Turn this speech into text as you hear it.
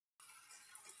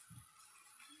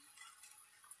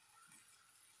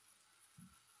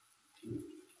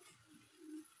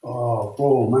Oh,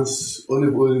 bro, man's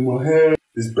olive oil in my hair.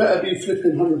 This better be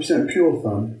flipping 100% pure,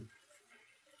 fam.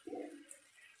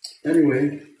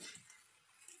 Anyway,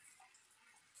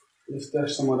 let's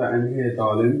dash some of that in here,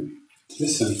 darling.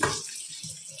 Listen.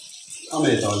 Come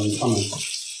here, darling, come here.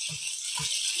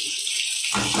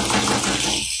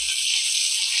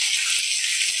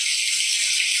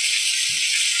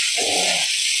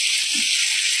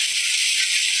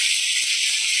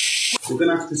 We're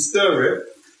gonna have to stir it.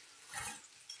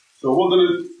 So what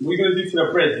we're gonna do to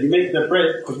the bread, you make the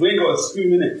bread, because we ain't got a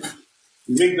spoon in it.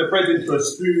 You make the bread into a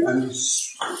spoon and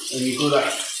you go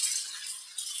like.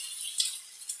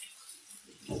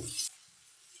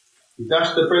 You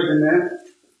dash the bread in there,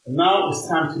 and now it's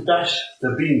time to dash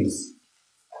the beans.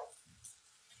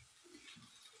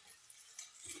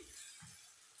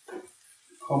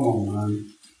 Come on,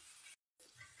 man.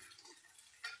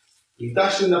 You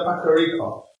dash in the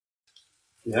paprika.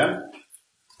 Yeah?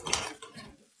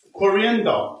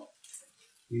 Coriander.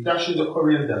 You dash in the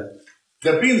coriander.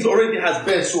 The beans already has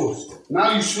bare sauce.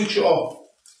 Now you switch it off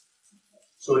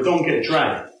so it don't get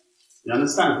dry. You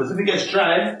understand? Because if it gets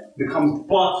dry, it becomes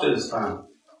butters, fam.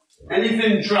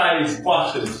 Anything dry is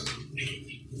butters.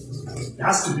 It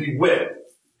has to be wet.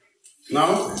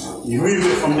 Now, you move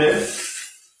it from there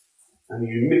and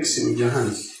you mix it with your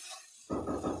hands.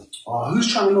 Oh,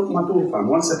 who's trying to knock my door, fam?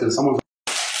 1 second, someone's.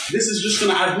 This is just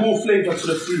going to add more flavour to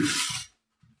the food.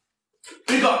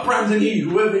 Big up Brandon E,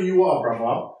 whoever you are,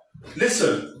 brother.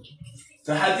 Listen,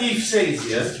 the hadith says,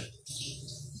 yeah,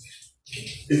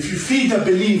 if you feed a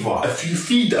believer,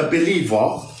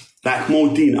 like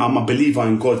MO DEEN, I'm a believer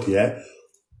in God, yeah,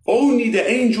 only the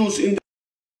angels in the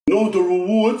know the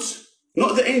rewards,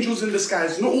 not the angels in the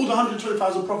skies, not all the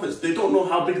 120,000 prophets, they don't know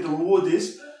how big the reward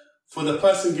is for the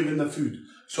person giving the food.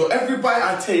 So every bite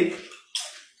I take,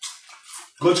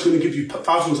 God's going to give you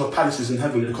thousands of palaces in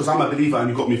heaven because I'm a believer and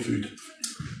you got me food.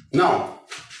 Now,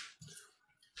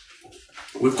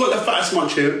 we've got the fattest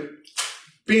munch here.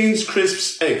 Beans,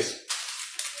 crisps, eggs,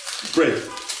 bread.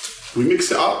 We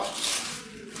mix it up.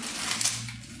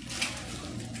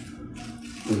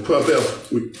 We put a bit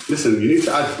of, listen, you need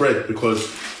to add bread because,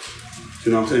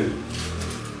 you know what I'm saying?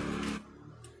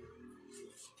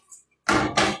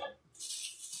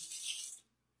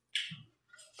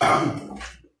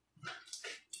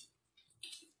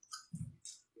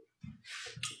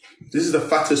 This is the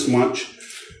fattest munch.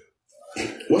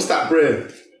 What's that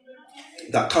bread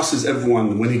that cusses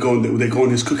everyone when they go on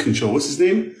his cooking show? What's his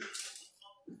name?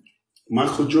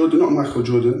 Michael Jordan, not Michael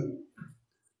Jordan.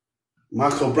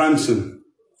 Michael Branson.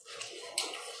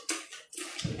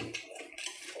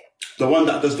 The one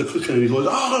that does the cooking and he goes,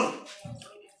 oh,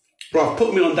 bro,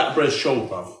 put me on that bread show,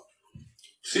 bro.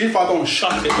 See if I don't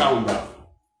shut it down, bro.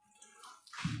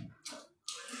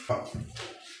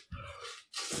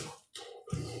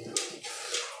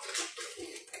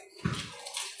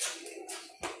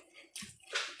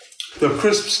 The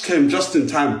crisps came just in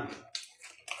time.